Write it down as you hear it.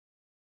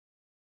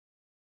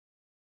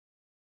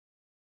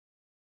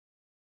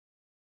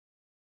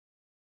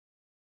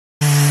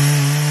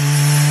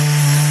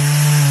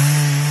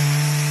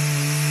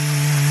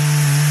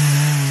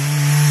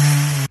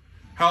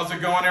How's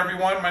it going,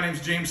 everyone? My name is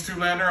James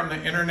Tulander. I'm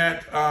the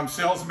Internet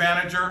Sales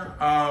Manager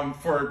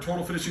for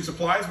Total Finishing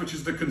Supplies, which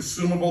is the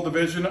consumable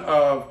division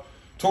of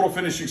Total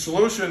Finishing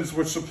Solutions,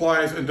 which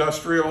supplies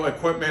industrial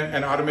equipment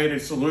and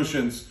automated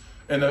solutions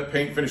in the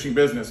paint finishing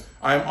business.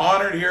 I'm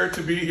honored here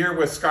to be here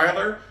with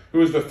Skylar,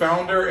 who is the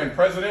founder and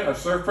president of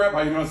Surfprep. How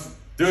you doing?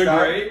 Doing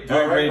great,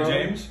 brother.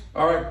 James.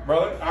 All right,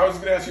 brother. I was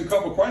going to ask you a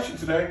couple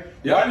questions today.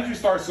 Yep. Why did you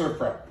start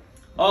Surfprep?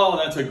 Oh,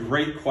 that's a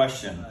great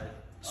question.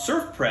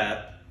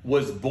 Surfprep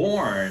was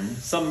born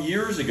some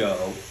years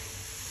ago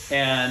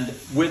and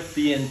with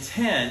the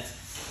intent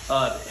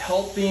of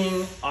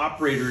helping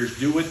operators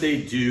do what they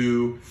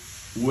do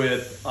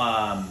with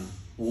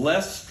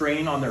less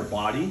strain on their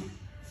body,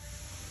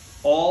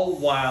 all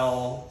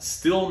while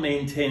still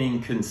maintaining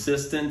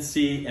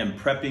consistency and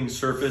prepping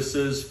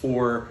surfaces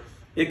for,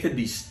 it could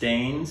be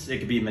stains, it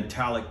could be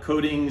metallic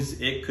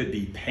coatings, it could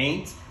be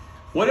paint,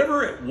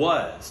 whatever it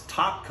was,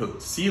 top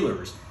coats,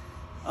 sealers.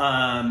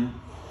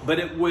 But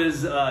it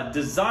was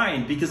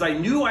designed because I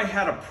knew I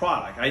had a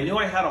product. I knew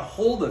I had a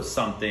hold of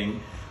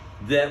something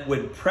that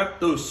would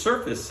prep those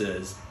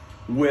surfaces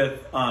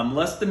with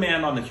less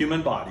demand on the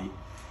human body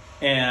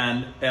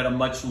and at a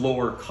much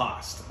lower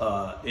cost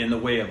in the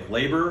way of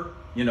labor,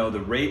 you know, the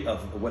rate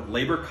of what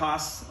labor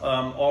costs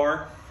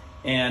are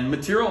and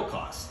material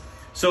costs.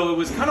 So it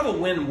was kind of a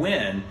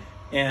win-win,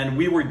 and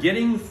we were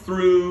getting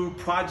through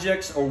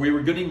projects, or we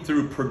were getting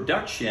through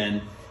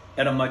production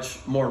at a much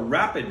more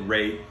rapid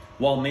rate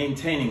while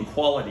maintaining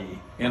quality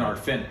in our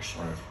finish.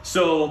 Right.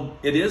 So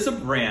it is a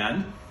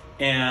brand,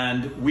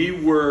 and we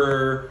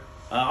were,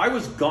 I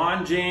was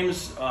gone,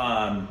 James,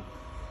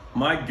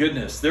 my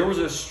goodness, there was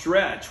a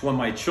stretch when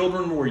my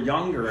children were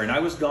younger, and I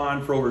was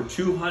gone for over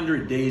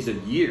 200 days a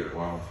year.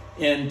 Wow.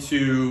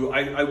 Into,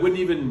 I wouldn't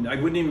even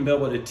be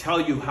able to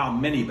tell you how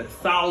many, but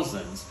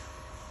thousands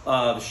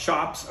of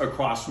shops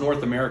across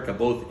North America,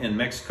 both in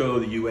Mexico,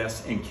 the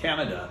US, and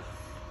Canada.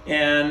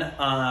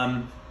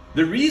 And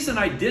the reason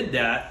I did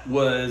that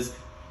was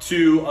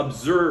to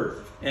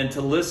observe and to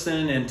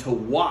listen and to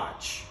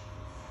watch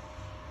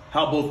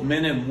how both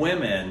men and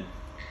women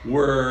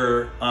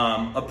were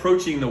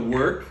approaching the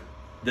work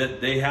that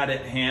they had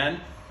at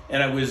hand.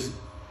 And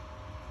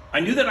I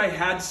knew that I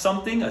had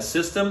something, a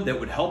system that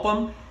would help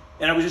them,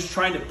 and I was just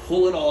trying to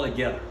pull it all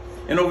together.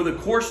 And over the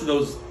course of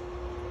those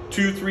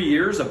 2-3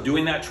 years of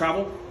doing that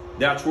travel,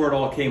 that's where it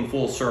all came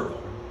full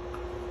circle.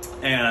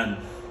 And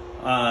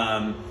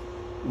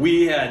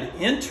we had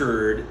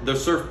entered the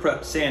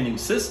Surfprep sanding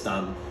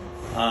system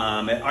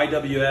at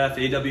IWF,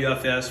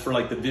 AWFS for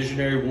like the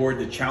Visionary Award,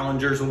 the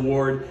Challengers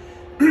Award.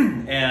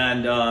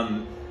 And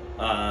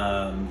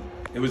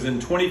it was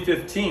in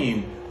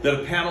 2015 that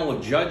a panel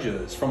of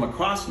judges from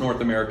across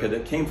North America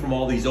that came from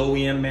all these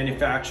OEM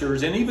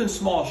manufacturers and even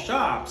small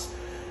shops,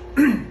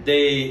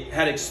 they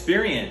had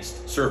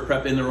experienced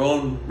Surfprep in their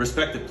own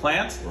respective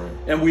plants, right.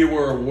 And we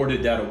were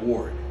awarded that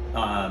award.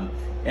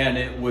 And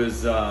it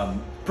was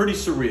pretty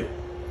surreal.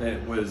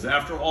 It was,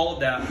 after all of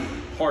that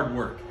hard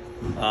work,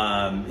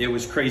 it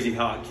was crazy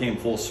how it came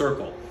full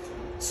circle.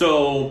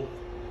 So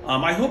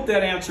I hope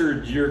that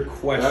answered your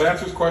question. That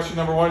answers question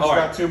number one. Just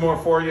got two more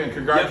for you, and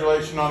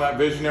congratulations on that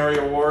Visionary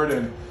Award.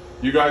 And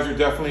you guys are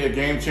definitely a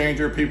game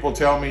changer. People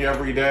tell me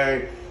every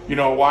day, you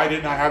know, why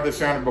didn't I have the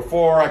sander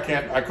before? I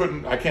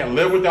can't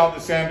live without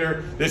the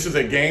sander. This is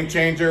a game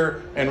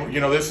changer, and you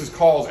know, this is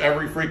calls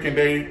every freaking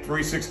day,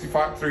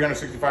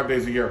 365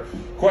 days a year.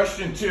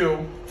 Question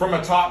two, from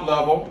a top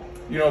level,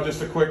 you know,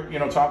 just a quick, you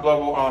know, top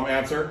level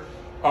answer.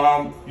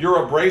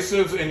 Your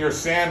abrasives and your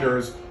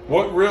sanders,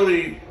 what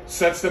really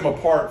sets them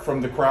apart from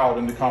the crowd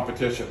and the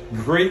competition?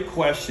 Great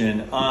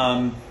question.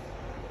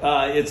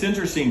 It's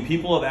interesting.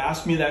 People have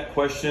asked me that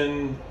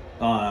question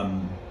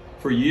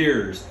for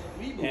years.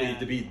 We believe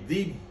to be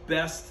the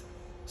best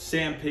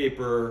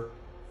sandpaper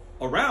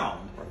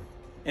around.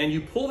 And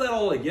you pull that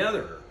all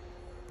together,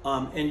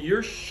 and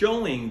you're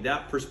showing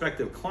that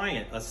prospective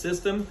client a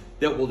system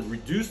that will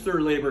reduce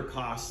their labor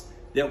costs,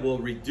 that will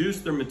reduce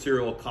their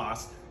material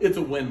costs. It's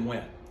a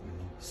win-win.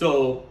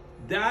 So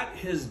that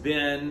has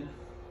been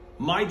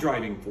my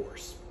driving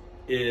force,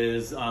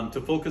 is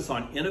to focus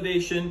on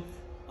innovation.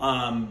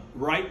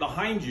 Right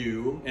behind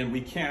you, and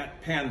we can't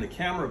pan the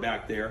camera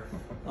back there,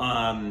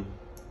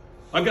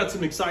 I've got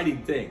some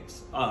exciting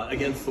things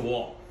against the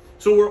wall.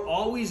 So we're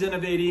always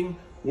innovating.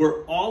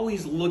 We're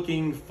always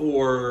looking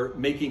for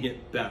making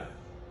it better,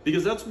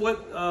 because that's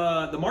what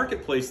the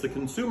marketplace, the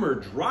consumer,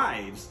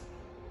 drives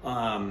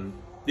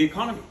the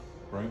economy.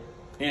 Right.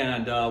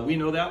 And we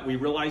know that, we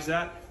realize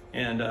that.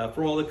 And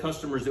for all the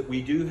customers that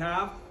we do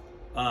have,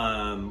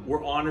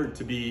 we're honored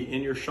to be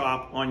in your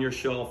shop, on your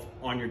shelf,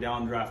 on your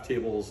downdraft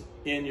tables,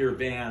 in your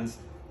vans,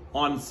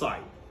 on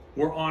site.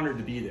 We're honored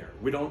to be there.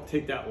 We don't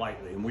take that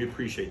lightly, and we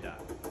appreciate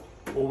that.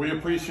 Well, we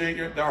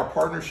appreciate our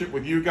partnership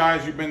with you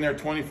guys. You've been there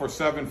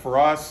 24/7 for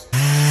us.